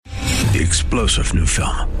the explosive new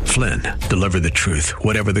film, Flynn, Deliver the Truth,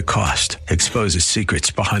 Whatever the Cost, exposes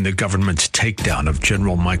secrets behind the government's takedown of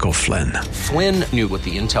General Michael Flynn. Flynn knew what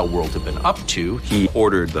the intel world had been up to. He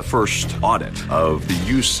ordered the first audit of the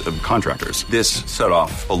use of contractors. This set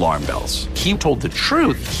off alarm bells. He told the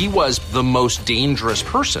truth. He was the most dangerous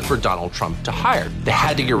person for Donald Trump to hire. They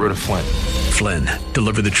had to get rid of Flynn. Flynn,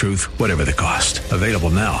 Deliver the Truth, Whatever the Cost. Available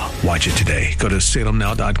now. Watch it today. Go to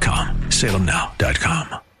salemnow.com.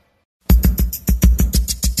 salemnow.com.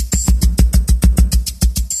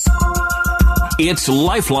 It's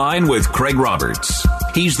Lifeline with Craig Roberts.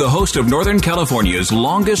 He's the host of Northern California's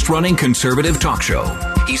longest-running conservative talk show.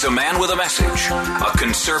 He's a man with a message, a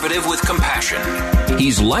conservative with compassion.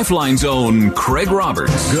 He's Lifeline's own Craig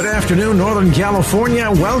Roberts. Good afternoon, Northern California.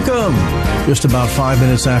 Welcome. Just about 5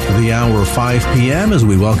 minutes after the hour of 5 p.m. as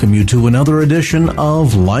we welcome you to another edition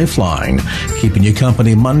of Lifeline. Keeping you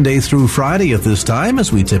company Monday through Friday at this time,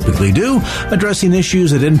 as we typically do, addressing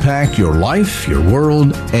issues that impact your life, your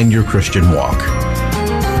world, and your Christian walk.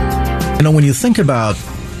 You know, when you think about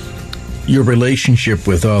your relationship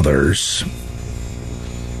with others,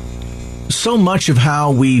 so much of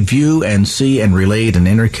how we view and see and relate and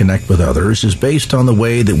interconnect with others is based on the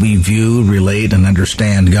way that we view, relate, and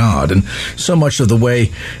understand God. And so much of the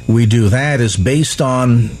way we do that is based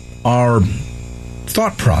on our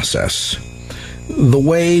thought process, the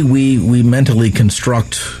way we mentally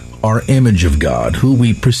construct our image of God, who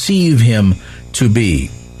we perceive Him to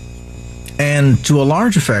be. And to a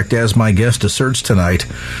large effect, as my guest asserts tonight,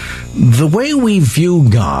 the way we view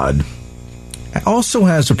God also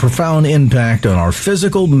has a profound impact on our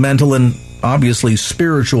physical, mental, and obviously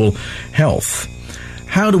spiritual health.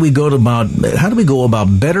 How do we go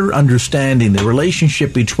about better understanding the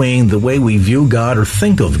relationship between the way we view God or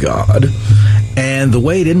think of God and the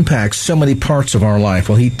way it impacts so many parts of our life?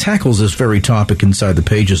 Well, he tackles this very topic inside the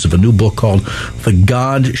pages of a new book called The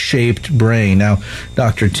God-Shaped Brain. Now,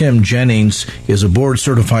 Dr. Tim Jennings is a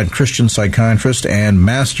board-certified Christian psychiatrist and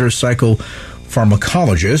master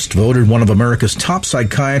psychopharmacologist, voted one of America's top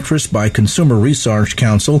psychiatrists by Consumer Research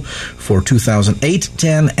Council for 2008,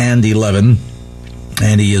 10, and 11.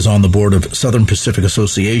 And he is on the board of Southern Pacific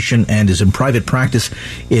Association and is in private practice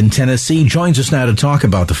in Tennessee. Joins us now to talk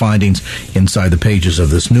about the findings inside the pages of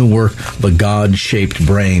this new work, The God-Shaped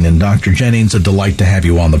Brain. And Dr. Jennings, a delight to have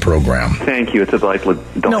you on the program. Thank you. It's a delight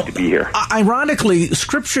to be here. Ironically,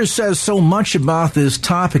 Scripture says so much about this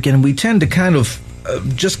topic, and we tend to kind of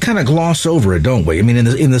gloss over it, don't we? I mean,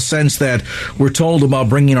 in the sense that we're told about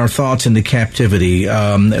bringing our thoughts into captivity.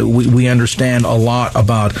 We understand a lot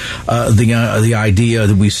about the idea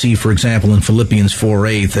that we see, for example, in Philippians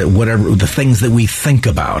 4:8, that whatever the things that we think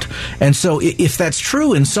about. And so, if that's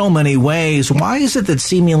true in so many ways, why is it that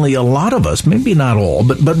seemingly a lot of us, maybe not all,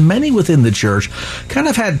 but many within the church, kind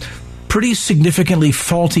of had pretty significantly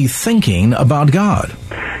faulty thinking about God?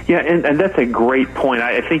 Yeah, and that's a great point.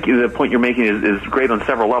 I think the point you're making is great on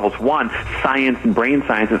several levels. One, science and brain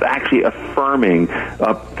science is actually affirming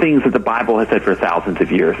things that the Bible has said for thousands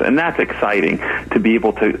of years. And that's exciting to be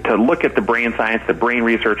able to look at the brain science, the brain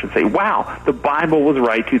research, and say, wow, the Bible was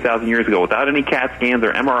right 2,000 years ago. Without any CAT scans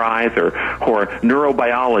or MRIs or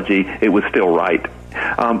neurobiology, it was still right.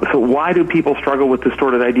 So why do people struggle with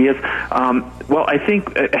distorted ideas? Well, I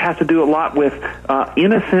think it has to do a lot with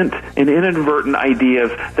innocent and inadvertent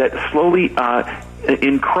ideas that slowly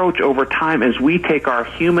encroach over time as we take our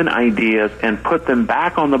human ideas and put them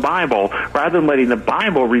back on the Bible rather than letting the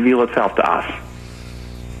Bible reveal itself to us.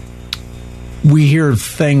 We hear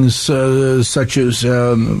things such as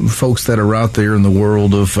folks that are out there in the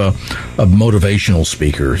world of motivational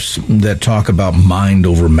speakers that talk about mind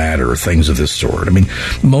over matter, things of this sort. I mean,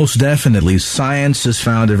 most definitely, science has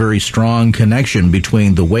found a very strong connection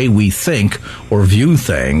between the way we think or view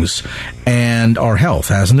things and our health,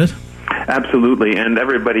 hasn't it? Absolutely, and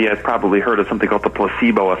everybody has probably heard of something called the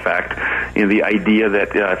placebo effect. You know, the idea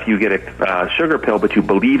that if you get a sugar pill, but you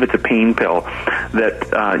believe it's a pain pill,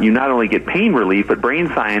 that you not only get pain relief, but brain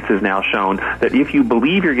science has now shown that if you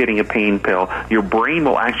believe you're getting a pain pill, your brain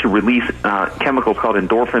will actually release chemicals called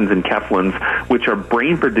endorphins and kephalins, which are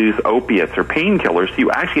brain-produced opiates or painkillers. So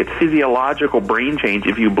you actually get physiological brain change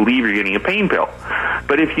if you believe you're getting a pain pill.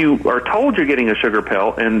 But if you are told you're getting a sugar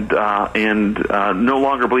pill and no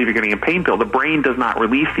longer believe you're getting a pain pain pill. The brain does not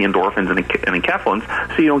release the endorphins and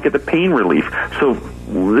enkephalins, so you don't get the pain relief. So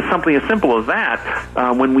something as simple as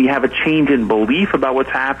that, when we have a change in belief about what's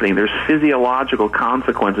happening, there's physiological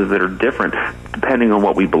consequences that are different depending on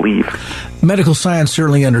what we believe. Medical science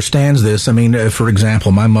certainly understands this. I mean, for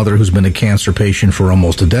example, my mother, who's been a cancer patient for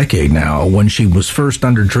almost a decade now, when she was first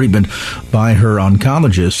under treatment by her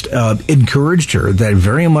oncologist, encouraged her that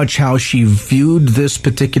very much how she viewed this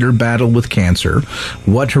particular battle with cancer,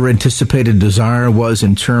 what her anticipated desire was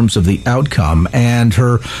in terms of the outcome, and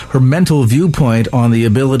her mental viewpoint on the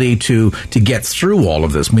ability to get through all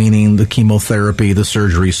of this, meaning the chemotherapy, the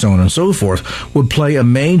surgery, so on and so forth, would play a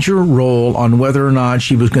major role on whether or not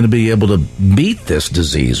she was going to be able to beat this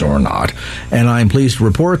disease or not. And I'm pleased to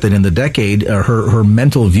report that in the decade, her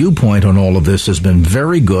mental viewpoint on all of this has been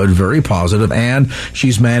very good, very positive, and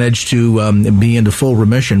she's managed to be into full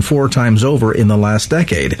remission 4 times over in the last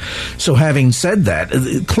decade. So having said that,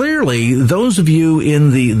 clearly those of you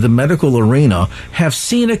in the medical arena have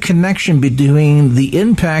seen a connection between the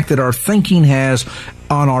impact that our thinking has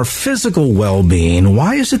on our physical well-being.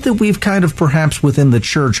 Why is it that we've kind of perhaps within the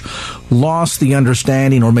church lost the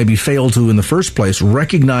understanding, or maybe failed to in the first place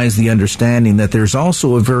recognize the understanding that there's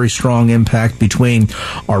also a very strong impact between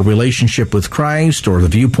our relationship with Christ or the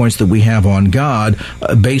viewpoints that we have on God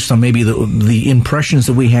based on maybe the impressions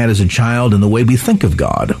that we had as a child and the way we think of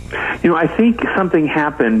God? You know, I think something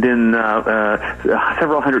happened in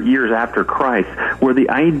several hundred years after Christ where the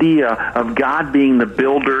idea of God being the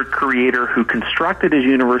builder, creator, who constructed his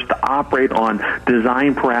universe to operate on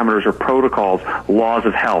design parameters or protocols, laws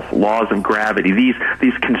of health, laws of gravity,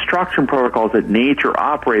 these construction protocols that nature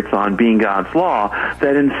operates on being God's law,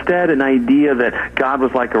 that instead an idea that God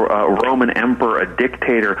was like a Roman emperor, a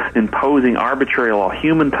dictator, imposing arbitrary law,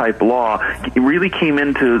 human-type law, really came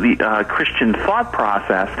into the Christian thought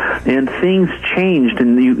process. And things changed,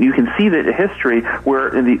 and you can see that history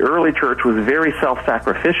where in the early church was very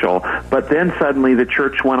self-sacrificial, but then suddenly the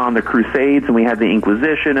church went on the Crusades, and we had the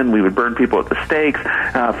Inquisition, and we would burn people at the stakes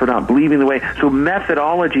for not believing the way. So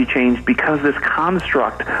methodology changed because this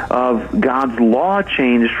construct of God's law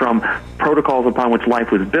changed from protocols upon which life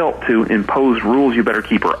was built to imposed rules you better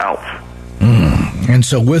keep or else. And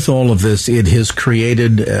so with all of this, it has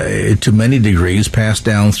created, to many degrees, passed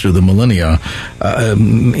down through the millennia,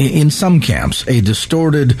 in some camps, a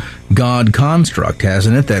distorted God construct,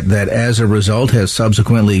 hasn't it? That as a result has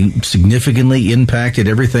subsequently significantly impacted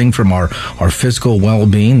everything from our physical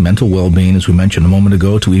well-being, mental well-being, as we mentioned a moment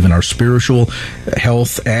ago, to even our spiritual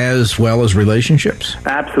health as well as relationships?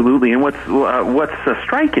 Absolutely. And what's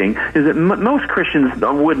striking is that most Christians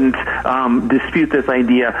wouldn't dispute this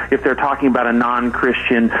idea if they're talking about a non-Christian,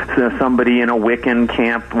 somebody in a Wiccan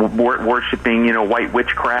camp worshiping, white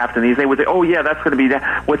witchcraft, and they would say, oh yeah, that's going to be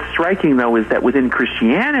that. What's striking, though, is that within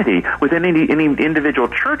Christianity, within any individual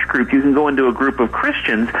church group, you can go into a group of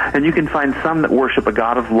Christians, and you can find some that worship a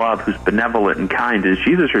God of love who's benevolent and kind, as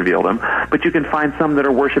Jesus revealed him, but you can find some that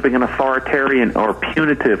are worshiping an authoritarian or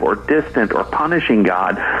punitive or distant or punishing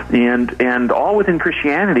God, and all within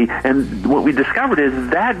Christianity. And what we discovered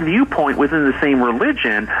is that viewpoint within the same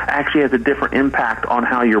religion actually has a different impact on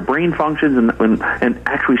how your brain functions and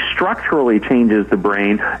actually structurally changes the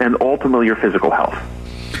brain and ultimately your physical health.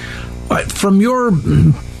 From your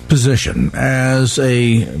position as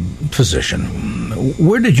a physician,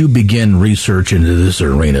 where did you begin research into this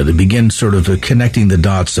arena to begin sort of connecting the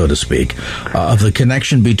dots, so to speak, of the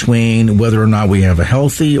connection between whether or not we have a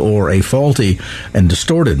healthy or a faulty and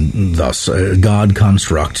distorted, thus, God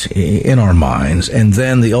construct in our minds, and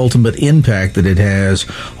then the ultimate impact that it has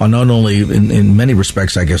on not only, in many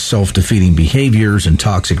respects, I guess, self-defeating behaviors and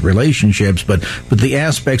toxic relationships, but the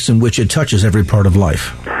aspects in which it touches every part of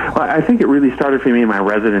life? Well, I think it really started for me in my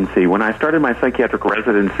residency. When I started my psychiatric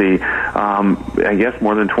residency, I guess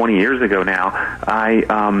more than 20 years ago now,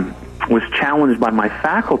 I was challenged by my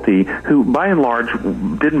faculty who, by and large,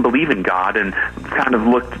 didn't believe in God and kind of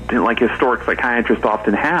looked, like historic psychiatrists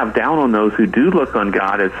often have, down on those who do look on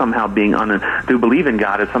God as somehow being, do believe in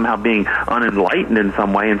God as somehow being unenlightened in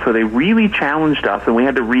some way. And so they really challenged us, and we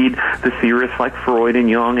had to read the theorists like Freud and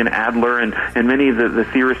Jung and Adler and many of the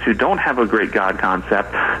theorists who don't have a great God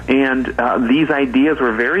concept. And these ideas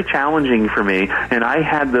were very challenging for me, and I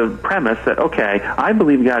had the premise that, okay, I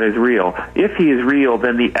believe God is real. If he is real,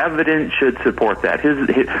 then the evidence evidence should support that.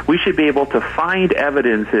 We should be able to find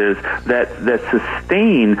evidences that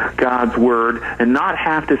sustain God's word and not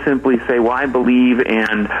have to simply say, well, I believe,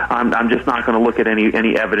 and I'm just not going to look at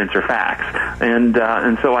any evidence or facts. And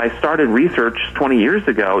so I started research 20 years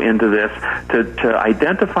ago into this to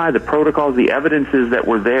identify the protocols, the evidences that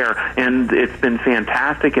were there, and it's been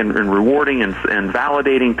fantastic and rewarding and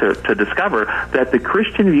validating to discover that the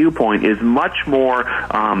Christian viewpoint is much more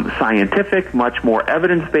scientific, much more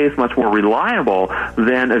evidence-based, much more reliable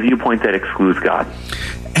than a viewpoint that excludes God.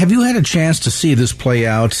 Have you had a chance to see this play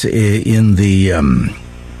out in the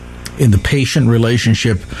patient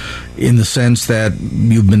relationship, in the sense that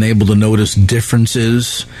you've been able to notice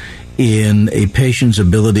differences in a patient's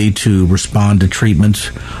ability to respond to treatment?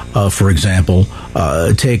 For example,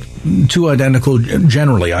 take two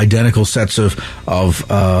generally identical sets of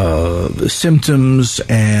symptoms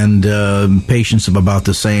and patients of about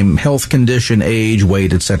the same health condition, age,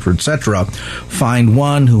 weight, etc., etc. Find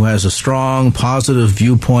one who has a strong, positive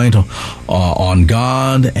viewpoint on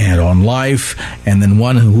God and on life, and then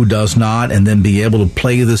one who does not, and then be able to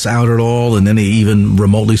play this out at all in any even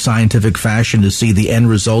remotely scientific fashion to see the end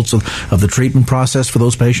results of the treatment process for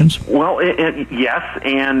those patients? Well, yes,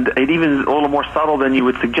 and it even is a little more subtle than you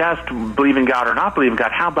would suggest, believe in God or not believe in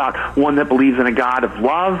God. How about one that believes in a God of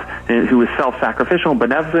love, and who is self-sacrificial and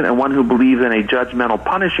benevolent, and one who believes in a judgmental,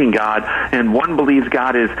 punishing God, and one believes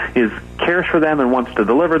God is cares for them and wants to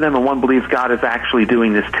deliver them, and one believes God is actually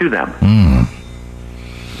doing this to them.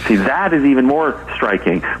 See, that is even more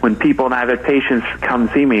striking when people, and I've had patients come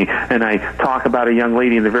see me, and I talk about a young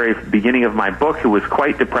lady in the very beginning of my book who was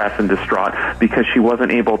quite depressed and distraught because she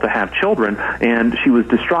wasn't able to have children, and she was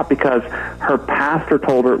distraught because her pastor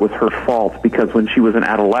told her it was her fault, because when she was an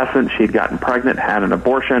adolescent, she had gotten pregnant, had an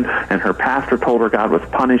abortion, and her pastor told her God was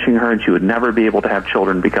punishing her and she would never be able to have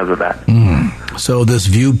children because of that. So this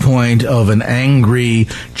viewpoint of an angry,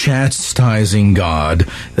 chastising God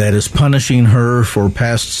that is punishing her for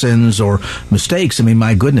past sins or mistakes, I mean,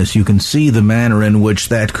 my goodness, you can see the manner in which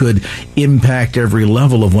that could impact every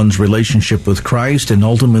level of one's relationship with Christ and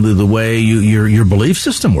ultimately the way your belief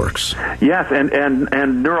system works. Yes, and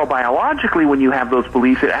neurobiologically, when you have those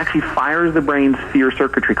beliefs, it actually fires the brain's fear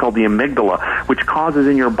circuitry called the amygdala, which causes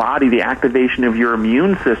in your body the activation of your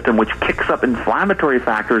immune system, which kicks up inflammatory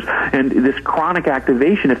factors, and this chronic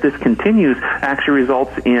activation, if this continues, actually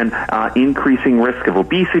results in increasing risk of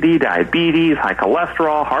obesity, diabetes, high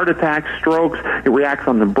cholesterol, heart attacks, strokes. It reacts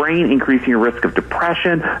on the brain, increasing your risk of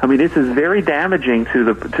depression. I mean, this is very damaging to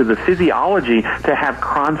the physiology to have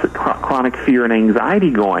chronic fear and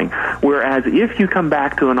anxiety going. Whereas if you come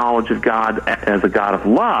back to a knowledge of God as a God of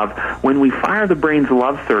love, when we fire the brain's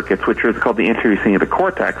love circuits, which is called the anterior cingulate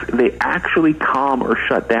cortex, they actually calm or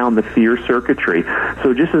shut down the fear circuitry.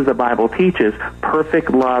 So just as the Bible teaches,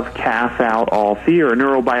 perfect love casts out all fear.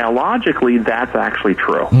 Neurobiologically, that's actually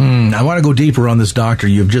true. I want to go deeper on this, Doctor.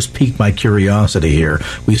 You've just piqued my curiosity here.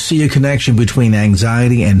 We see a connection between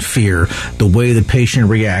anxiety and fear, the way the patient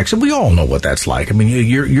reacts, and we all know what that's like. I mean,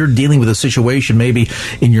 you're dealing with a situation maybe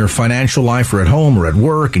in your financial life or at home or at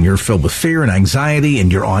work, and you're filled with fear and anxiety,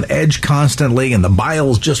 and you're on edge constantly, and the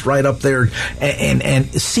bile's just right up there, and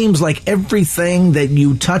it seems like everything that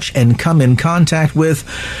you touch and come in contact with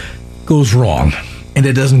goes wrong, and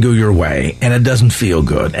it doesn't go your way, and it doesn't feel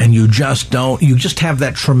good, and you just have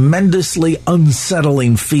that tremendously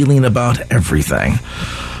unsettling feeling about everything.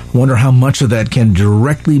 Wonder how much of that can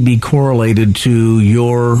directly be correlated to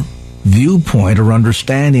your viewpoint or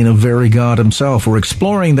understanding of very God himself. We're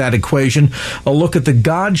exploring that equation, a look at the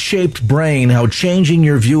God-shaped brain, how changing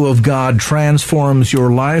your view of God transforms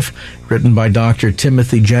your life, written by Dr.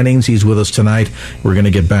 Timothy Jennings. He's with us tonight. We're going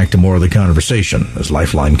to get back to more of the conversation as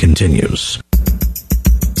Lifeline continues.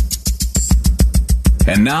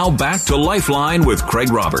 And now back to Lifeline with Craig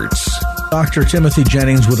Roberts. Dr. Timothy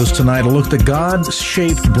Jennings with us tonight. A look at the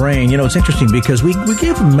God-shaped brain. You know, it's interesting because we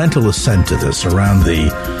gave a mental assent to this around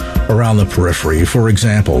the periphery. For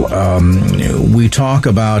example, we talk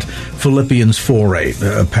about Philippians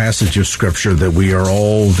 4:8, a passage of Scripture that we are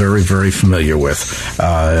all very, very familiar with.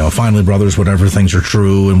 Finally, brothers, whatever things are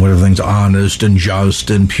true and whatever things honest and just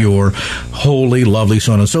and pure, holy, lovely,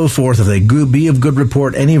 so on and so forth, if they be of good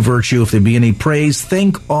report, any virtue, if there be any praise,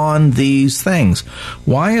 think on these things.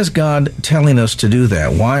 Why is God telling us to do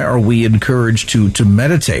that? Why are we encouraged to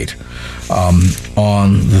meditate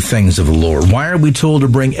on the things of the Lord? Why are we told to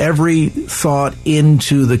bring every thought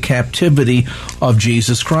into the captivity of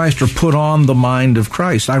Jesus Christ, or put on the mind of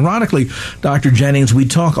Christ? Ironically, Dr. Jennings, we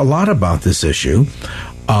talk a lot about this issue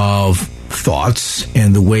of thoughts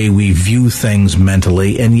and the way we view things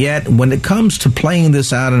mentally, and yet when it comes to playing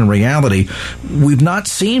this out in reality, we've not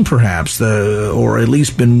seen perhaps or at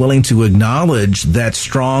least been willing to acknowledge that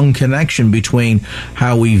strong connection between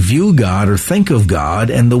how we view God or think of God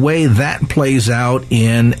and the way that plays out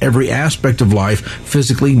in every aspect of life,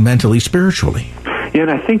 physically, mentally, spiritually. Yeah,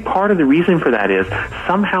 and I think part of the reason for that is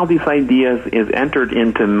somehow these ideas is entered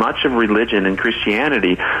into much of religion and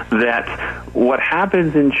Christianity, that what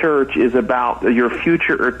happens in church is about your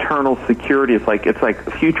future eternal security. It's like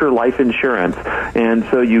future life insurance. And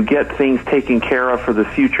so you get things taken care of for the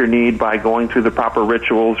future need by going through the proper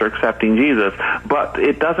rituals or accepting Jesus, but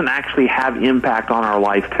it doesn't actually have impact on our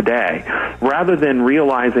life today. Rather than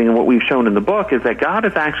realizing, and what we've shown in the book, is that God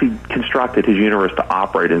has actually constructed his universe to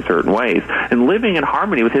operate in certain ways. And living in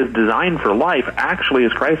harmony with his design for life, actually,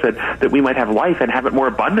 as Christ said, that we might have life and have it more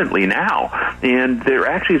abundantly now. And there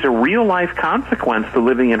actually is a real life consequence to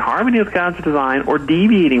living in harmony with God's design or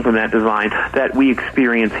deviating from that design that we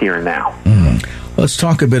experience here and now. Let's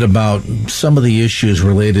talk a bit about some of the issues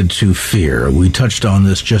related to fear. We touched on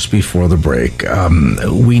this just before the break.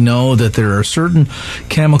 We know that there are certain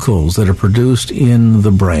chemicals that are produced in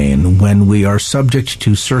the brain when we are subject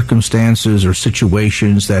to circumstances or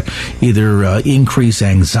situations that either increase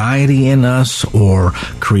anxiety in us or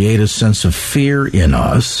create a sense of fear in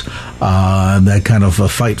us, that kind of a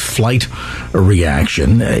fight-flight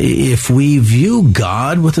reaction. If we view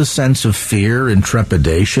God with a sense of fear and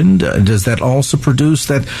trepidation, does that also produce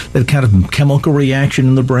that kind of chemical reaction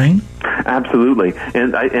in the brain? Absolutely,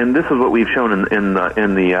 and this is what we've shown in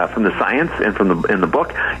the from the science and in the book,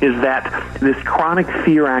 is that this chronic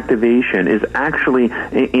fear activation is actually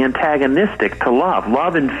antagonistic to love.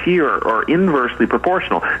 Love and fear are inversely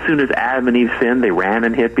proportional. As soon as Adam and Eve sinned, they ran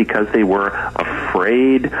and hid because they were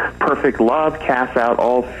afraid. Perfect love casts out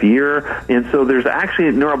all fear, and so there's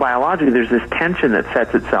actually neurobiologically there's this tension that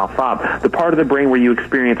sets itself up. The part of the brain where you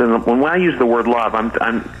experience, and when I use the word love,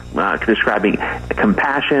 I'm describing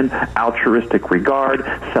compassion, altruistic regard,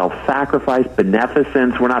 self-sacrifice,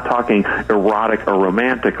 beneficence. We're not talking erotic or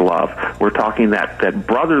romantic love. We're talking that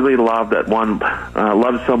brotherly love that one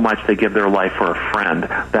loves so much they give their life for a friend.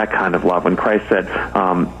 That kind of love. When Christ said,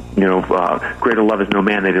 greater love is no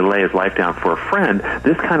man that he lay his life down for a friend,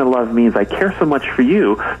 this kind of love means I care so much for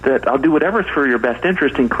you that I'll do whatever is for your best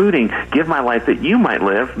interest, including give my life that you might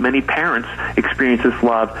live. Many parents experience this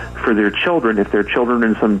love for their children. If their children are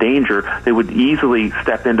in some danger, they would easily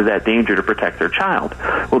step into that danger to protect their child.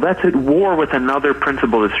 Well, that's at war with another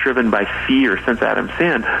principle that's driven by fear since Adam's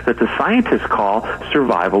sin that the scientists call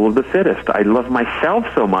survival of the fittest. I love myself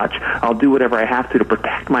so much, I'll do whatever I have to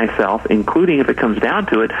protect myself, including, if it comes down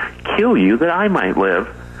to it, kill you that I might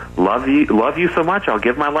live. Love you so much, I'll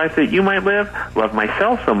give my life that you might live. Love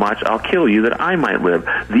myself so much, I'll kill you that I might live.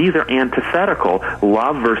 These are antithetical,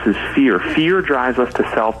 love versus fear. Fear drives us to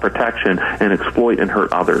self-protection and exploit and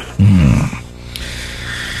hurt others.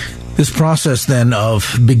 This process, then,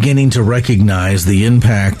 of beginning to recognize the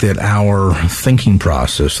impact that our thinking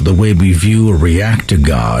process, the way we view or react to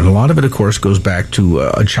God, a lot of it, of course, goes back to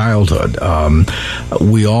a childhood.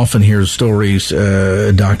 We often hear stories,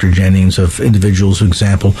 Dr. Jennings, of individuals, for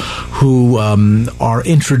example, who are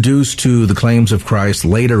introduced to the claims of Christ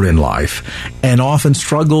later in life and often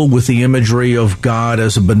struggle with the imagery of God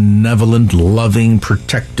as a benevolent, loving,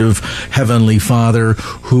 protective Heavenly Father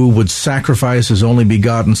who would sacrifice His only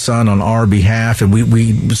begotten Son on our behalf,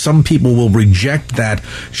 and some people will reject that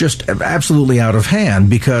just absolutely out of hand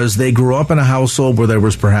because they grew up in a household where there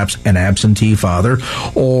was perhaps an absentee father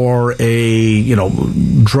or a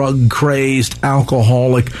drug-crazed,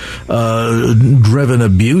 alcoholic, driven,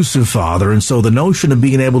 abusive father, and so the notion of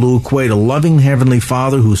being able to equate a loving Heavenly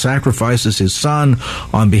Father who sacrifices His Son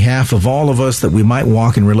on behalf of all of us that we might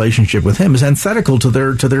walk in relationship with Him is antithetical to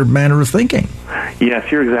their manner of thinking. Yes,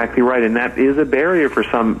 you're exactly right, and that is a barrier for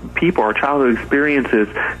some people. Our childhood experiences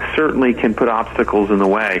certainly can put obstacles in the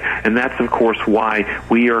way, and that's, of course, why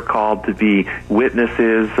we are called to be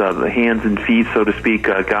witnesses, the hands and feet, so to speak,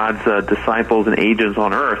 God's disciples and agents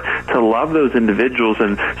on earth, to love those individuals,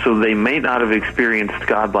 and so they may not have experienced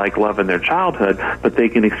God-like love in their childhood, but they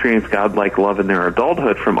can experience God-like love in their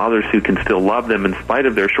adulthood from others who can still love them in spite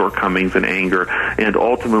of their shortcomings and anger, and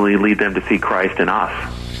ultimately lead them to see Christ in us.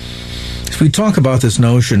 We talk about this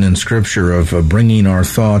notion in Scripture of bringing our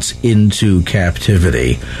thoughts into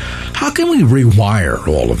captivity. How can we rewire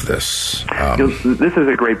all of this? This is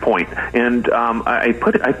a great point, and I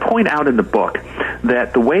point out in the book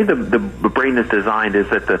that the way the brain is designed is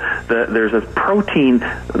that there's a protein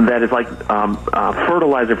that is like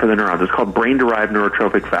fertilizer for the neurons. It's called brain-derived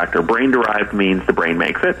neurotrophic factor. Brain-derived means the brain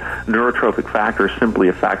makes it. Neurotrophic factor is simply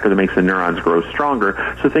a factor that makes the neurons grow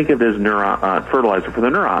stronger. So think of it as fertilizer for the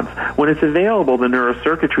neurons. When it's available, the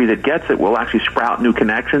neurocircuitry that gets it will actually sprout new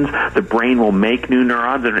connections. The brain will make new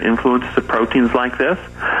neurons and influence the proteins like this.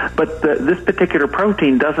 But this particular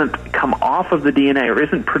protein doesn't come off of the DNA or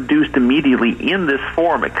isn't produced immediately in this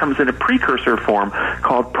form. It comes in a precursor form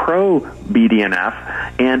called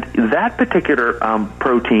pro-BDNF, and that particular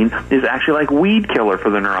protein is actually like weed killer for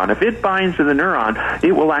the neuron. If it binds to the neuron,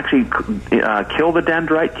 it will actually kill the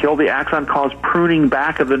dendrite, kill the axon, cause pruning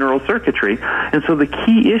back of the neural circuitry. And so the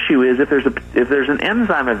key issue is if there's an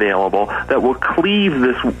enzyme available that will cleave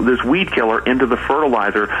this weed killer into the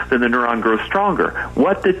fertilizer, then the neuron grows stronger.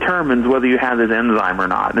 What determines whether you have this enzyme or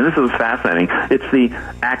not? And this is fascinating. It's the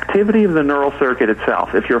activity of the neural circuit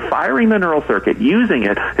itself. If you're firing the neural circuit, using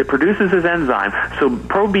it, it produces this enzyme. So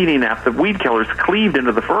pro-BDNF, the weed killer, is cleaved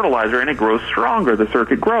into the fertilizer and it grows stronger. The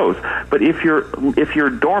circuit grows. But if you're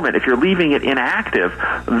dormant, if you're leaving it inactive,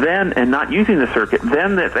 then and not using the circuit,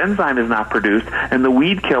 then this enzyme is not produced, and the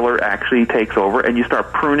weed killer actually takes over, and you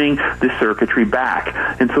start pruning the circuitry back.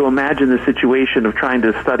 And so imagine the situation of trying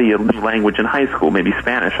to study a language in high school, maybe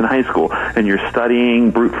Spanish in high school, and you're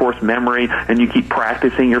studying brute force memory, and you keep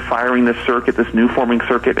practicing, you're firing this circuit, this new forming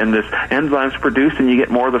circuit, and this enzyme's produced, and you get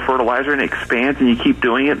more of the fertilizer, and it expands, and you keep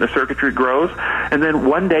doing it, and the circuitry grows, and then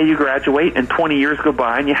one day you graduate, and 20 years go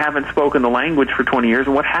by, and you haven't spoken the language for 20 years,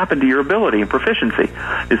 and what happened to your ability and proficiency?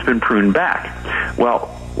 It's been pruned back.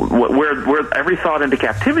 Well, where every thought into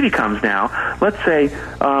captivity comes now, let's say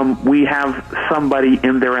we have somebody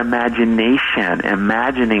in their imagination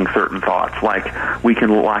imagining certain thoughts, like we can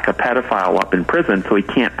lock a pedophile up in prison so he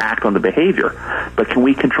can't act on the behavior, but can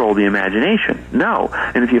we control the imagination? No.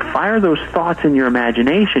 And if you fire those thoughts in your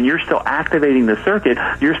imagination, you're still activating the circuit,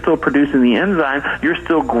 you're still producing the enzyme, you're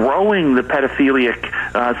still growing the pedophilic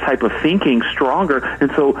type of thinking stronger, and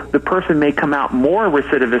so the person may come out more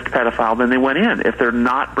recidivist pedophile than they went in if they're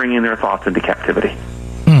not bringing their thoughts into captivity.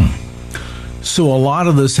 So a lot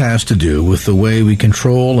of this has to do with the way we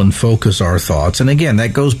control and focus our thoughts. And again,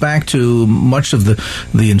 that goes back to much of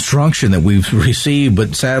the instruction that we've received,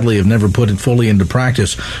 but sadly have never put it fully into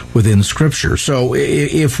practice within Scripture. So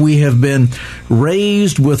if we have been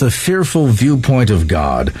raised with a fearful viewpoint of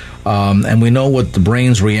God, and we know what the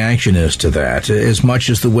brain's reaction is to that, as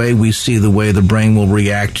much as the way we see the way the brain will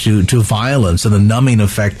react to violence and the numbing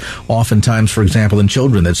effect, oftentimes, for example, in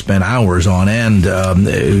children that spend hours on end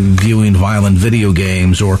viewing violent video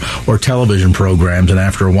games or television programs, and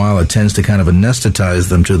after a while it tends to kind of anesthetize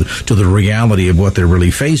them to the reality of what they're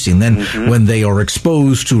really facing. Then when they are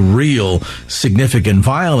exposed to real significant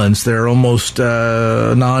violence, they're almost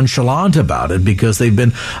nonchalant about it because they've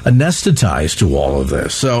been anesthetized to all of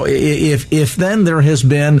this. So if then there has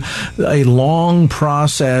been a long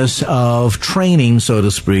process of training, so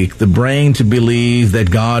to speak, the brain to believe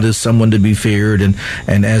that God is someone to be feared,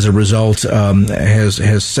 and as a result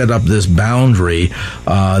has set up this boundary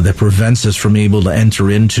that prevents us from able to enter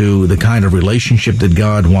into the kind of relationship that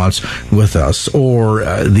God wants with us, or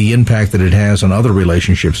the impact that it has on other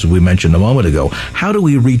relationships, as we mentioned a moment ago. How do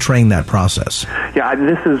we retrain that process? Yeah,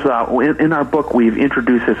 this is in our book. We've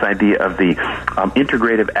introduced this idea of the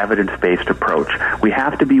integrative evidence-based approach. We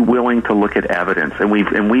have to be willing to look at evidence, and we've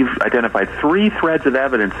identified 3 threads of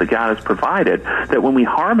evidence that God has provided, that when we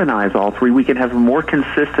harmonize all 3, we can have a more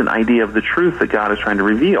consistent idea of the truth that God is trying to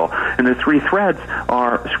reveal. And the 3 threads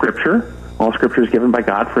are Scripture. All Scripture is given by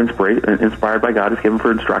God inspired by God, is given for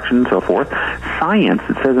instruction and so forth. Science,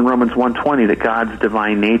 it says in Romans 1:20 that God's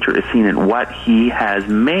divine nature is seen in what He has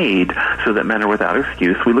made, so that men are without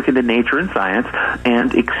excuse. We look into nature and science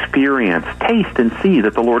and experience, taste and see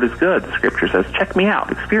that the Lord is good. The Scripture says, check me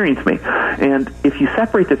out, experience me. And if you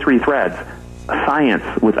separate the 3 threads, science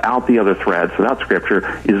without the other threads, without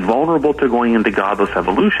Scripture, is vulnerable to going into godless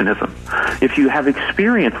evolutionism. If you have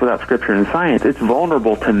experience without Scripture and science, it's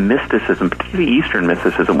vulnerable to mysticism, particularly Eastern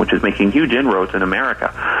mysticism, which is making huge inroads in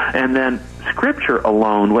America. And then Scripture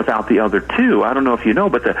alone without the other 2, I don't know if you know,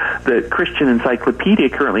 but the Christian Encyclopedia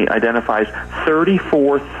currently identifies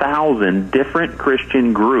 34,000 different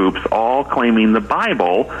Christian groups, all claiming the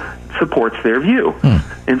Bible supports their view.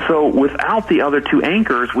 And so without the other 2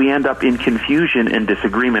 anchors, we end up in confusion and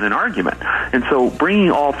disagreement and argument. And so bringing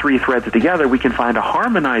all 3 threads together, we can find a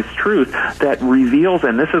harmonized truth that reveals,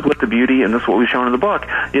 and this is what the beauty, and this is what we've shown in the book,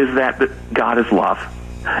 is that God is love.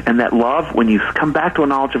 And that love, when you come back to a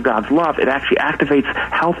knowledge of God's love, it actually activates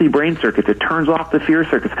healthy brain circuits. It turns off the fear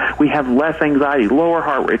circuits. We have less anxiety, lower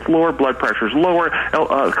heart rates, lower blood pressures, lower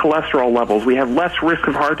cholesterol levels. We have less risk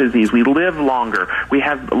of heart disease. We live longer. We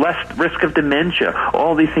have less risk of dementia.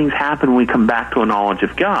 All these things happen when we come back to a knowledge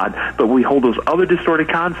of God. But we hold those other distorted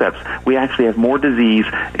concepts. We actually have more disease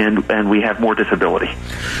and we have more disability.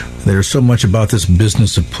 There's so much about this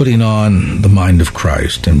business of putting on the mind of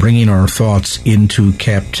Christ and bringing our thoughts into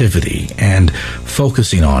captivity and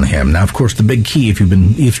focusing on Him. Now, of course, the big key, if you've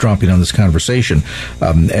been eavesdropping on this conversation,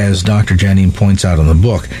 as Dr. Jannine points out in the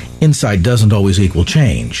book, insight doesn't always equal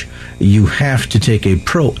change. You have to take a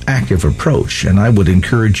proactive approach, and I would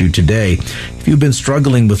encourage you today, if you've been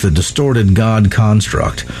struggling with a distorted God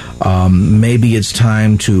construct, maybe it's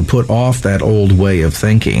time to put off that old way of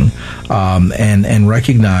thinking and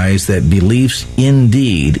recognize that beliefs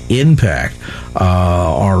indeed impact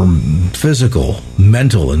our physical,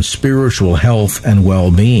 mental, and spiritual health and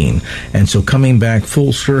well-being. And so coming back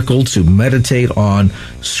full circle to meditate on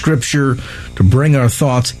Scripture, to bring our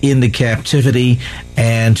thoughts into captivity,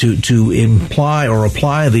 and to imply or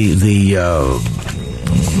apply the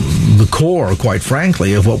core, quite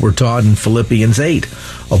frankly, of what we're taught in Philippians 8,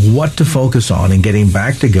 of what to focus on and getting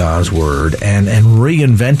back to God's Word and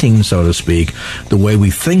reinventing, so to speak, the way we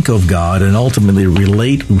think of God and ultimately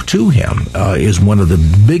relate to Him is one of the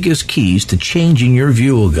biggest keys to changing your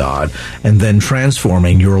view of God and then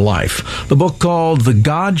transforming your life. The book called The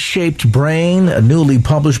God-Shaped Brain, newly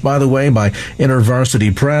published, by the way, by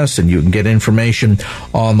InterVarsity Press, and you can get information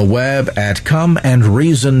on the web at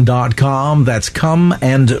comeandreason.com. That's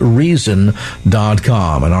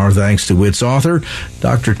comeandreason.com. And our thanks to its author,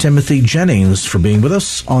 Dr. Timothy Jennings, for being with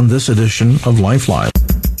us on this edition of Lifeline.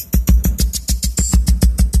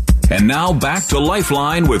 And now back to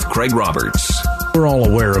Lifeline with Craig Roberts. We're all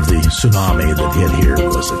aware of the tsunami that hit here.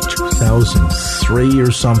 Was it 2003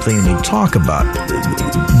 or something? And you talk about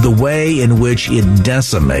the way in which it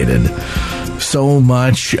decimated so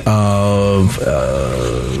much of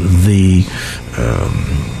I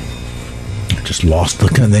just lost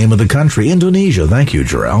the name of the country. Indonesia. Thank you,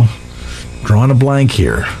 Jarrell. Drawing a blank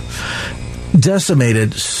here.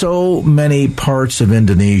 Decimated so many parts of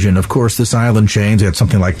Indonesia, and of course this island chain had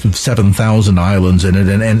something like 7,000 islands in it,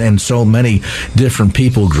 and so many different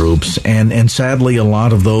people groups, and sadly a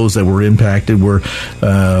lot of those that were impacted were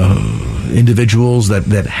individuals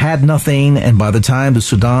that had nothing, and by the time the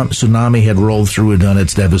tsunami had rolled through and done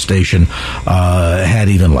its devastation, had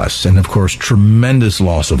even less, and of course tremendous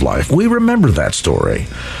loss of life. We remember that story.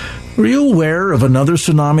 Were you aware of another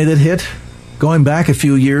tsunami that hit? Going back a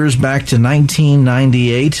few years, back to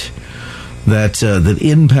 1998, that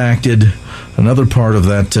impacted another part of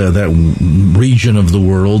that region of the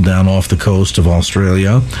world down off the coast of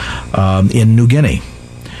Australia, in New Guinea.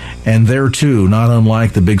 And there, too, not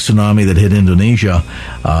unlike the big tsunami that hit Indonesia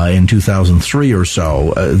in 2003 or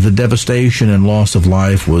so, the devastation and loss of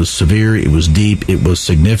life was severe, it was deep, it was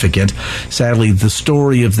significant. Sadly, the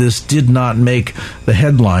story of this did not make the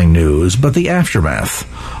headline news, but the aftermath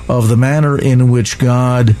of the manner in which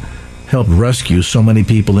God helped rescue so many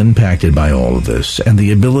people impacted by all of this, and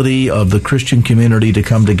the ability of the Christian community to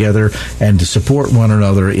come together and to support one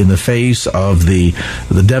another in the face of the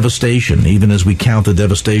devastation, even as we count the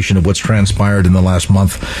devastation of what's transpired in the last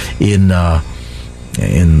month in the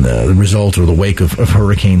result or the wake of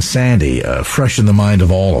Hurricane Sandy, fresh in the mind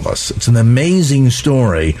of all of us. It's an amazing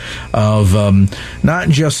story of not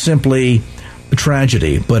just simply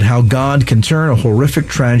tragedy, but how God can turn a horrific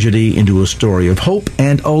tragedy into a story of hope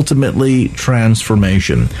and ultimately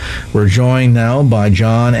transformation. We're joined now by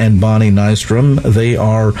John and Bonnie Nystrom. They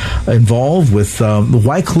are involved with the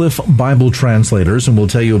Wycliffe Bible Translators, and we'll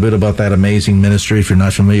tell you a bit about that amazing ministry if you're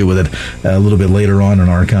not familiar with it a little bit later on in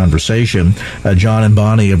our conversation. John and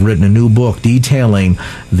Bonnie have written a new book detailing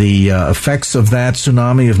the effects of that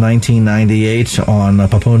tsunami of 1998 on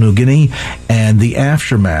Papua New Guinea and the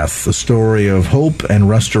aftermath, the story of hope and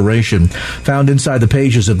restoration, found inside the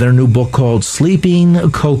pages of their new book called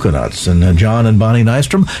Sleeping Coconuts. And John and Bonnie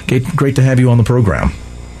Nystrom, great to have you on the program.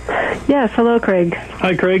 Yes, hello, Craig.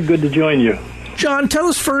 Hi, Craig. Good to join you. John, tell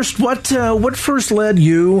us first what first led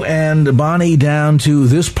you and Bonnie down to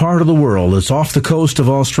this part of the world. It's off the coast of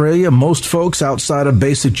Australia. Most folks outside of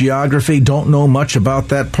basic geography don't know much about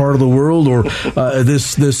that part of the world or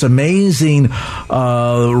this amazing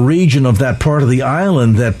region of that part of the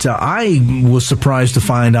island that I was surprised to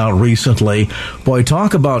find out recently. Boy,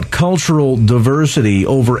 talk about cultural diversity.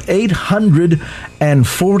 Over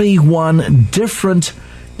 841 different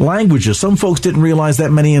languages. Some folks didn't realize that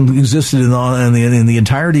many existed in the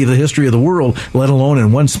entirety of the history of the world, let alone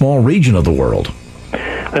in one small region of the world.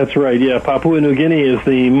 That's right, yeah. Papua New Guinea is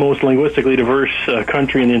the most linguistically diverse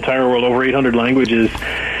country in the entire world, over 800 languages,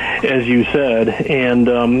 as you said.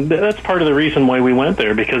 And that's part of the reason why we went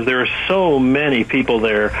there, because there are so many people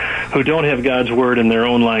there who don't have God's Word in their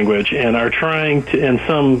own language and are trying to, and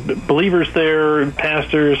some believers there,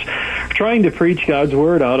 pastors, trying to preach God's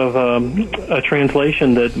Word out of a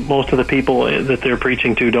translation that most of the people that they're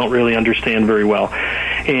preaching to don't really understand very well.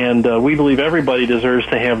 And we believe everybody deserves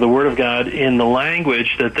to have the Word of God in the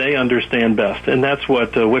language that they understand best. And that's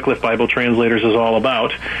what Wycliffe Bible Translators is all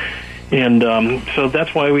about. And so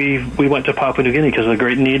that's why we went to Papua New Guinea, because of the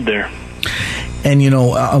great need there. And,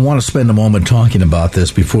 I want to spend a moment talking about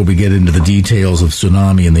this before we get into the details of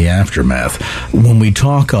tsunami and the aftermath. When we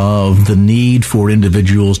talk of the need for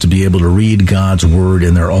individuals to be able to read God's Word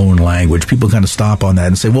in their own language, people kind of stop on that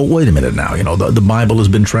and say, well, wait a minute now. The Bible has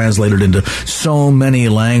been translated into so many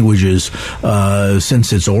languages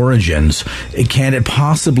since its origins. Can it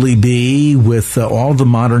possibly be, with all the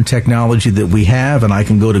modern technology that we have, and I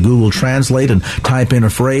can go to Google Translate and type in a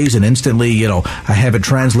phrase and instantly, I have it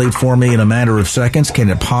translate for me in a matter of seconds? Can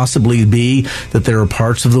it possibly be that there are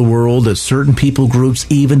parts of the world that certain people groups,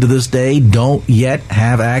 even to this day, don't yet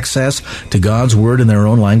have access to God's Word in their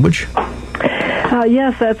own language?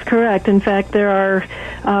 Yes, that's correct. In fact, there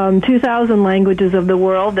are 2,000 languages of the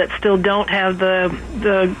world that still don't have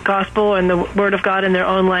the gospel and the Word of God in their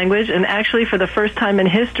own language. And actually, for the first time in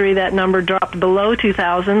history, that number dropped below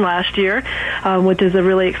 2,000 last year, which is a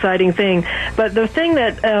really exciting thing. But the thing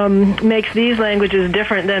that makes these languages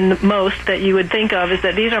different than most that you would think of is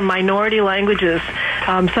that these are minority languages,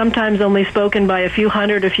 sometimes only spoken by a few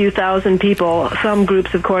hundred, a few thousand people. Some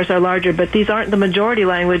groups, of course, are larger, but these aren't the majority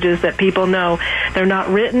languages that people know. They're not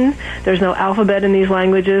written. There's no alphabet in these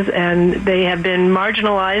languages, and they have been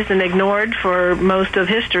marginalized and ignored for most of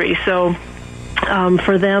history. So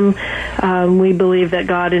for them, we believe that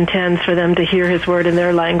God intends for them to hear His Word in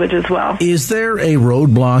their language as well. Is there a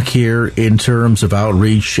roadblock here in terms of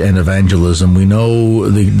outreach and evangelism? We know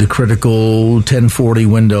the critical 1040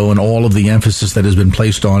 window and all of the emphasis that has been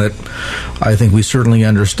placed on it. I think we certainly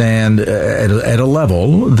understand at a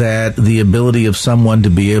level that the ability of someone to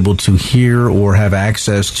be able to hear or have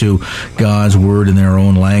access to God's Word in their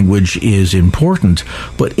own language is important.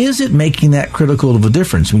 But is it making that critical of a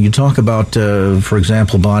difference? When you talk about for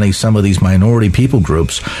example, Bonnie, some of these minority people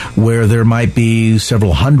groups where there might be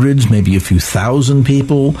several hundreds, maybe a few thousand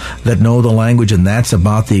people that know the language, and that's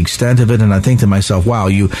about the extent of it. And I think to myself, wow,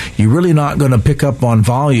 you're really not going to pick up on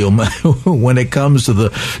volume when it comes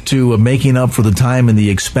to making up for the time and the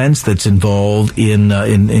expense that's involved in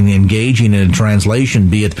engaging in a translation,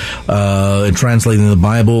 be it translating the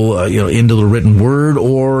Bible into the written word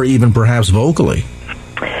or even perhaps vocally.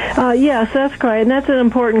 Yes, that's correct, and that's an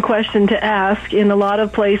important question to ask. In a lot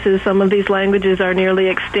of places, some of these languages are nearly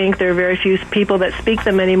extinct. There are very few people that speak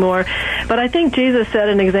them anymore. But I think Jesus set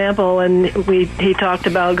an example, and he talked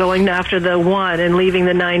about going after the one and leaving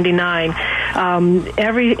the 99.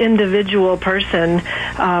 Every individual person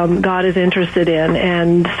God is interested in,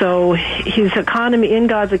 and so His economy, in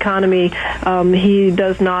God's economy, He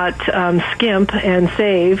does not skimp and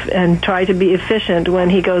save and try to be efficient when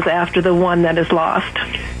He goes after the one that is lost.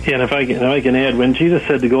 Yeah, and if I can add, when Jesus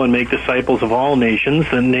said to go and make disciples of all nations,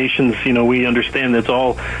 and nations, we understand that's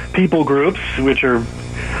all people groups, which are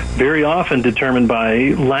very often determined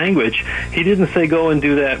by language. He didn't say go and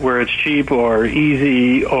do that where it's cheap or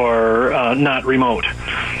easy or not remote.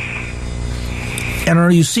 And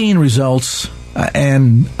are you seeing results?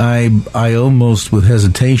 And I almost with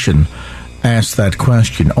hesitation ask that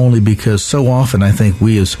question, only because so often I think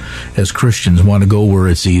we as Christians want to go where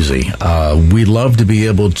it's easy. We love to be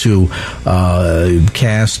able to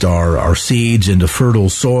cast our seeds into fertile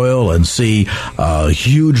soil and see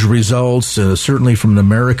huge results. Certainly from an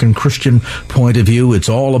American Christian point of view, it's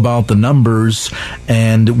all about the numbers,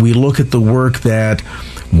 and we look at the work that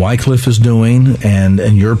Wycliffe is doing and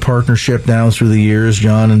your partnership now through the years,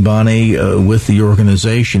 John and Bonnie, with the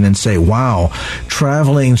organization, and say, wow,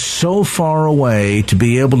 traveling so far away to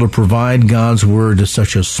be able to provide God's Word to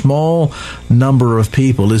such a small number of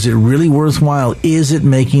people, is it really worthwhile? Is it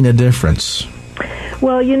making a difference?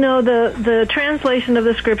 Well, the translation of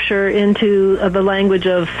the Scripture into the language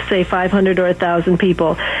of, say, 500 or 1,000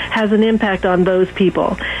 people has an impact on those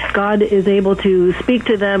people. God is able to speak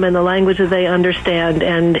to them in the language that they understand,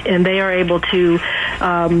 and they are able to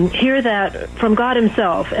hear that from God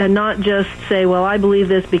Himself and not just say, well, I believe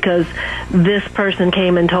this because this person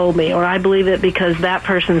came and told me, or I believe it because that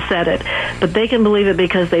person said it. but they can believe it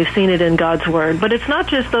because they've seen it in God's Word. But it's not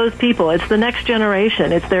just those people. It's the next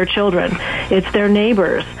generation. It's their children. It's their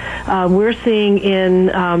neighbors. We're seeing in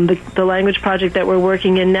the language project that we're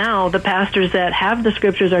working in now, the pastors that have the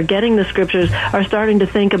Scriptures, are getting the Scriptures, are starting to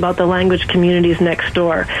think about the language communities next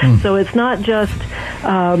door. So it's not just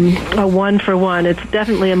a one-for-one. It's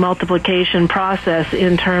definitely a multiplication process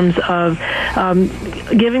in terms of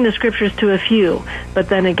giving the Scriptures to a few, but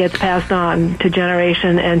then it gets passed on to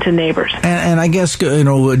generation and to neighbors. And I guess,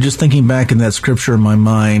 just thinking back in that Scripture in my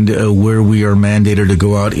mind, where we are mandated to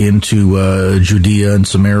go out into Judea and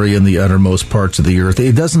Samaria and the uttermost parts of the earth,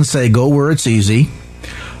 it doesn't say go where it's easy.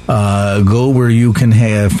 Go where you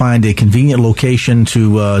can find a convenient location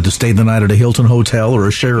to stay the night at a Hilton Hotel or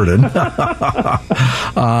a Sheraton.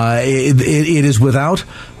 It is without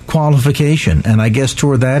qualification, and I guess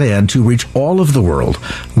toward that end, to reach all of the world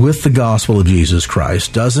with the gospel of Jesus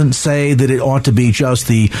Christ. Doesn't say that it ought to be just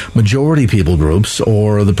the majority people groups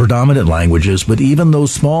or the predominant languages, but even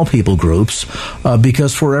those small people groups,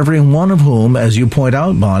 because for every one of whom, as you point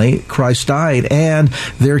out, Bonnie, Christ died, and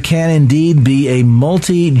there can indeed be a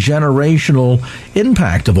multi-generational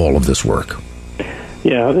impact of all of this work.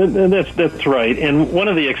 Yeah, that's right. And one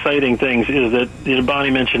of the exciting things is that Bonnie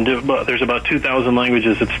mentioned there's about 2,000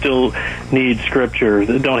 languages that still need Scripture,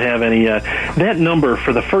 that don't have any. That number,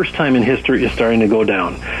 for the first time in history, is starting to go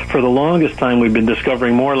down. For the longest time, we've been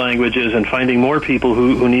discovering more languages and finding more people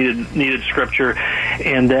who needed Scripture,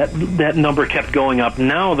 and that number kept going up.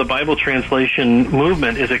 Now the Bible translation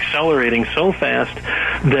movement is accelerating so fast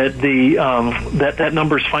that that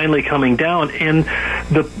number's finally coming down. And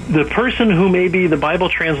the person who may be the Bible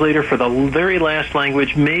translator for the very last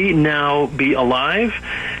language may now be alive.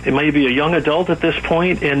 It may be a young adult at this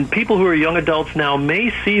point, and people who are young adults now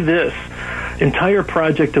may see this entire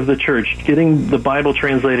project of the church, getting the Bible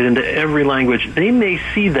translated into every language. They may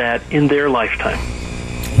see that in their lifetime.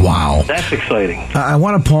 Wow. That's exciting. I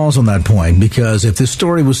want to pause on that point, because if this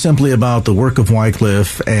story was simply about the work of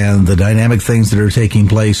Wycliffe and the dynamic things that are taking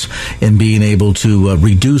place in being able to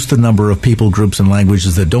reduce the number of people groups and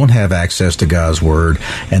languages that don't have access to God's Word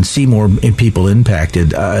and see more people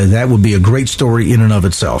impacted, that would be a great story in and of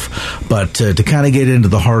itself. But to kind of get into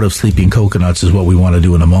the heart of sleeping coconuts is what we want to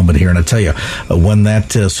do in a moment here. And I tell you, when that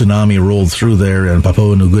tsunami rolled through there in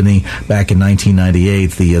Papua New Guinea back in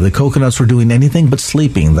 1998, the coconuts were doing anything but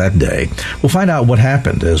sleeping that day. We'll find out what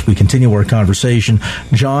happened as we continue our conversation.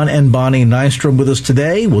 John and Bonnie Nystrom with us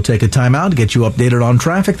today. We'll take a time out to get you updated on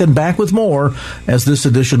traffic, then back with more as this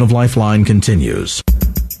edition of Lifeline continues.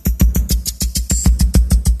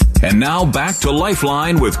 And now back to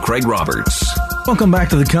Lifeline with Craig Roberts. Welcome back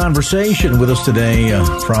to the conversation. With us today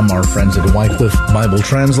from our friends at Wycliffe Bible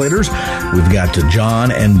Translators, we've got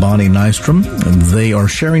John and Bonnie Nystrom, and they are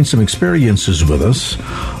sharing some experiences with us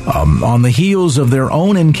on the heels of their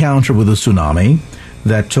own encounter with a tsunami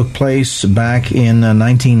that took place back in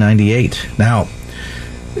 1998. Now,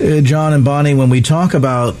 John and Bonnie, when we talk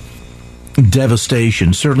about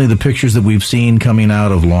devastation, certainly the pictures that we've seen coming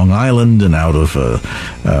out of Long Island and out of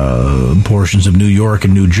portions of New York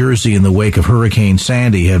and New Jersey in the wake of Hurricane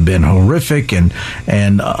Sandy have been horrific and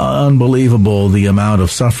unbelievable, the amount of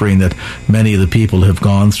suffering that many of the people have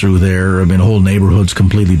gone through there. I mean, whole neighborhoods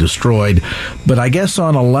completely destroyed. But I guess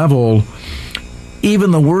on a level,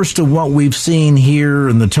 even the worst of what we've seen here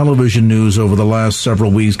in the television news over the last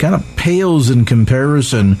several weeks kind of pales in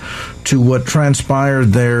comparison to what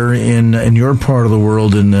transpired there in your part of the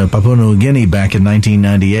world in Papua New Guinea back in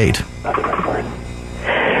 1998.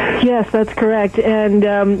 Yes, that's correct. And,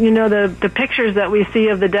 the pictures that we see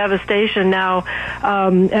of the devastation now,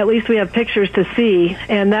 at least we have pictures to see,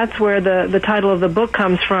 and that's where the title of the book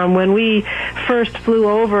comes from. When we first flew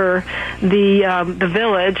over the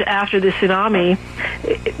village after the tsunami,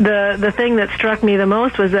 the thing that struck me the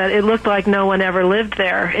most was that it looked like no one ever lived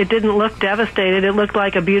there. It didn't look devastated. It looked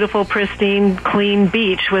like a beautiful, pristine, clean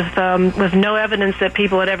beach with no evidence that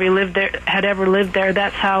people had ever lived there.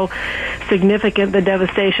 That's how significant the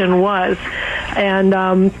devastation was.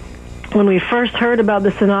 And when we first heard about the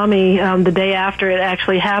tsunami, the day after it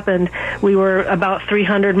actually happened, we were about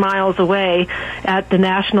 300 miles away at the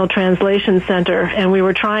National Translation Center, and we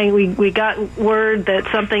got word that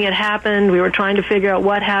something had happened. We were trying to figure out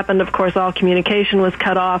what happened. Of course, all communication was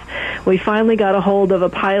cut off. We finally got a hold of a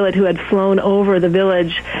pilot who had flown over the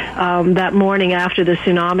village that morning after the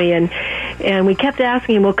tsunami, and we kept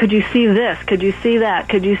asking him, well, could you see this? Could you see that?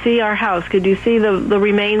 Could you see our house? Could you see the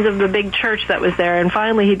remains of the big church that was there? And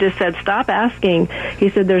finally he just said, stop asking. He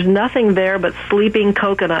said, there's nothing there but sleeping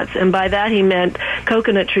coconuts. And by that he meant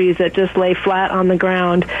coconut trees that just lay flat on the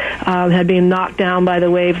ground, had been knocked down by the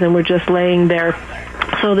waves and were just laying there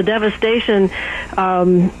So the devastation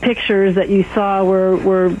pictures that you saw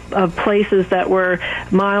were of places that were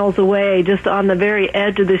miles away, just on the very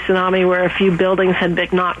edge of the tsunami where a few buildings had been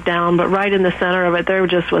knocked down, but right in the center of it, there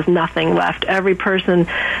just was nothing left. Every person,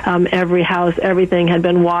 every house, everything had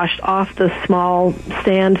been washed off the small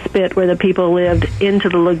sand spit where the people lived into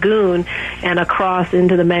the lagoon and across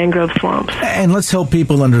into the mangrove swamps. And let's help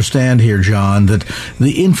people understand here, John, that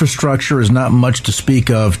the infrastructure is not much to speak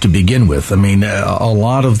of to begin with. I mean, a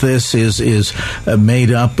lot of this is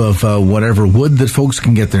made up of whatever wood that folks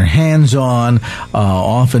can get their hands on.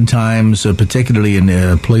 Oftentimes, particularly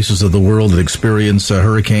in places of the world that experience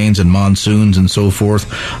hurricanes and monsoons and so forth,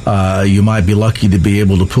 you might be lucky to be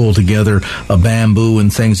able to pull together a bamboo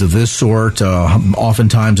and things of this sort,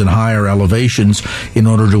 oftentimes in higher elevations, in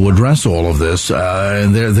order to address all of this.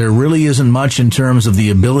 And there really isn't much in terms of the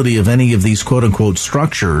ability of any of these quote-unquote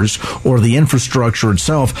structures or the infrastructure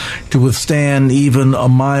itself to withstand even a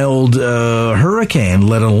mild hurricane,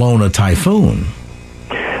 let alone a typhoon.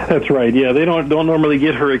 That's right. Yeah, they don't normally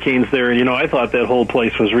get hurricanes there. And, I thought that whole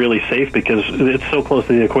place was really safe because it's so close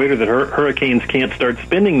to the equator that hurricanes can't start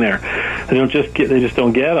spinning there. They just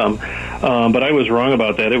don't get them. But I was wrong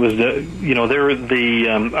about that. It was,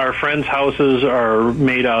 our friends' houses are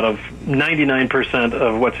made out of 99%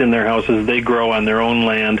 of what's in their houses. They grow on their own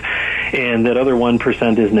land. And that other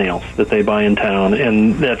 1% is nails that they buy in town.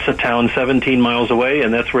 And that's a town 17 miles away,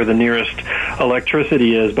 and that's where the nearest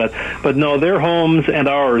electricity is. But no, their homes and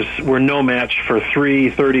ours were no match for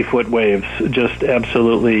 3 30-foot waves. Just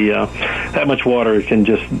absolutely, that much water can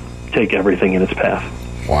just take everything in its path.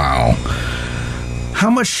 Wow. How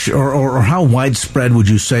much or how widespread would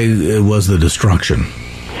you say was the destruction?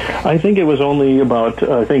 I think it was only about,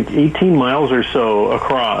 18 miles or so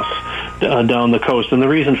across down the coast. And the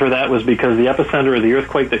reason for that was because the epicenter of the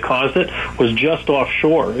earthquake that caused it was just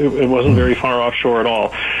offshore. It wasn't very far offshore at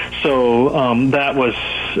all. So that was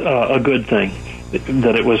a good thing,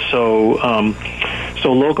 that it was so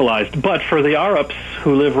localized. But for the Arups,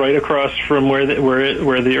 who live right across from where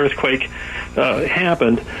the earthquake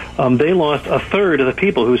happened, they lost a third of the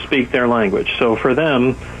people who speak their language. So for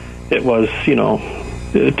them, it was,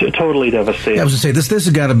 totally devastating. I was going to say, this has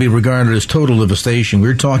got to be regarded as total devastation.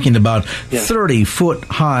 We're talking about 30-foot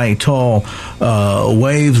high, tall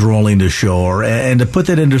waves rolling to shore. And to put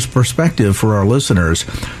that into perspective for our listeners,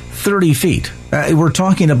 30 feet. We're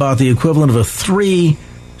talking about the equivalent of a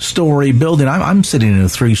 3-story building. I'm sitting in a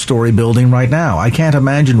 3-story building right now. I can't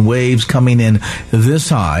imagine waves coming in this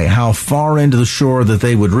high, how far into the shore that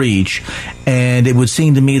they would reach. And it would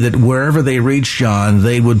seem to me that wherever they reached, John,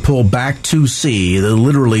 they would pull back to sea.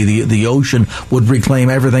 Literally, the ocean would reclaim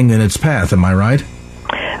everything in its path. Am I right?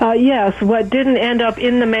 Yes, what didn't end up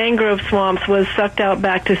in the mangrove swamps was sucked out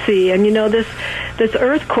back to sea. And this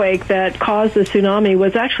earthquake that caused the tsunami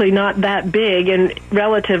was actually not that big, and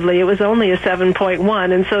relatively, it was only a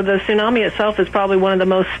 7.1. And so the tsunami itself is probably one of the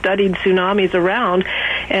most studied tsunamis around.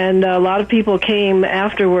 And a lot of people came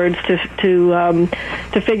afterwards to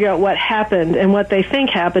figure out what happened. And what they think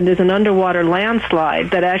happened is an underwater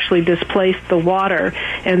landslide that actually displaced the water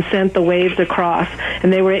and sent the waves across.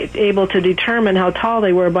 And they were able to determine how tall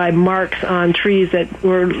they were by marks on trees that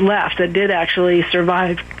were left that did actually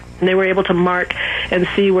survive. And they were able to mark and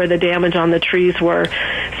see where the damage on the trees were.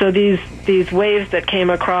 So these waves that came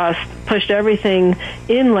across pushed everything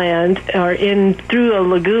inland or in through a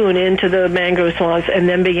lagoon into the mangrove swamps, and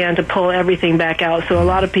then began to pull everything back out. So a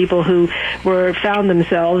lot of people who found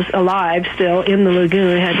themselves alive still in the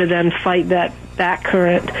lagoon had to then fight that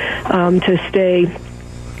current to stay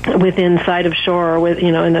within sight of shore, or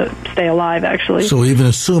stay alive, actually. So even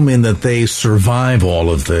assuming that they survive all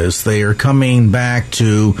of this, they are coming back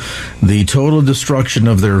to the total destruction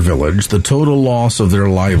of their village, the total loss of their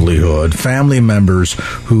livelihood, family members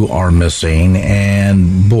who are missing,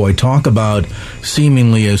 and boy, talk about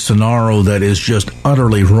seemingly a scenario that is just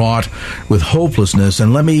utterly wrought with hopelessness.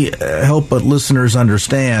 And let me help listeners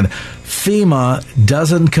understand, FEMA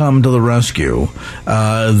doesn't come to the rescue.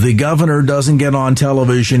 The governor doesn't get on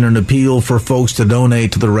television and appeal for folks to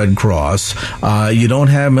donate to the Red Cross. You don't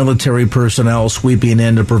have military personnel sweeping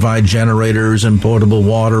in to provide generators and potable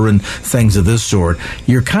water and things of this sort.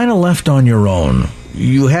 You're kind of left on your own.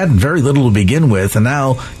 You had very little to begin with, and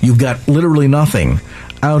now you've got literally nothing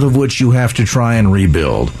out of which you have to try and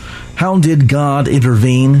rebuild. How did God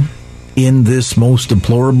intervene in this most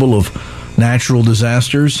deplorable of natural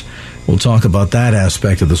disasters? We'll talk about that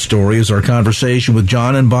aspect of the story as our conversation with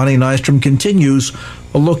John and Bonnie Nystrom continues.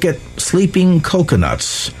 A look at sleeping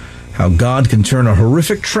coconuts, how God can turn a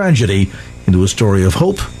horrific tragedy into a story of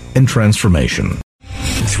hope and transformation.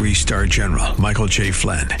 3-star general Michael J.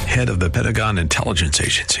 Flynn, head of the Pentagon Intelligence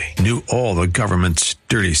Agency, knew all the government's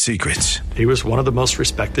dirty secrets. He was one of the most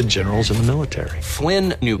respected generals in the military.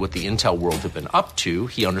 Flynn knew what the intel world had been up to.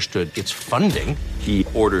 He understood its funding. He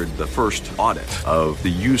ordered the first audit of the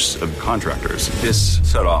use of contractors. This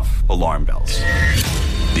set off alarm bells.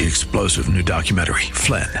 The explosive new documentary,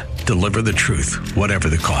 Flynn, Deliver the Truth, Whatever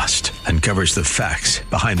the Cost, uncovers the facts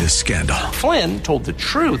behind this scandal. Flynn told the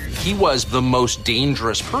truth. He was the most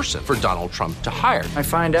dangerous person for Donald Trump to hire. I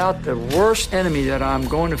find out the worst enemy that I'm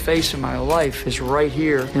going to face in my life is right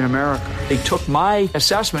here in America. They took my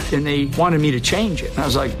assessment and they wanted me to change it. And I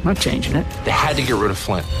was like, I'm not changing it. They had to get rid of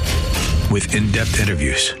Flynn. With in-depth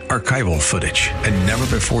interviews, archival footage, and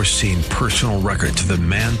never-before-seen personal records of the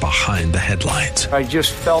man behind the headlines. I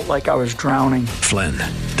just felt like I was drowning. Flynn,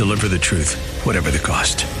 Deliver the Truth, Whatever the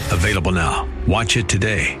Cost. Available now. Watch it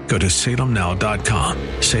today. Go to salemnow.com.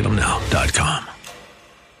 salemnow.com.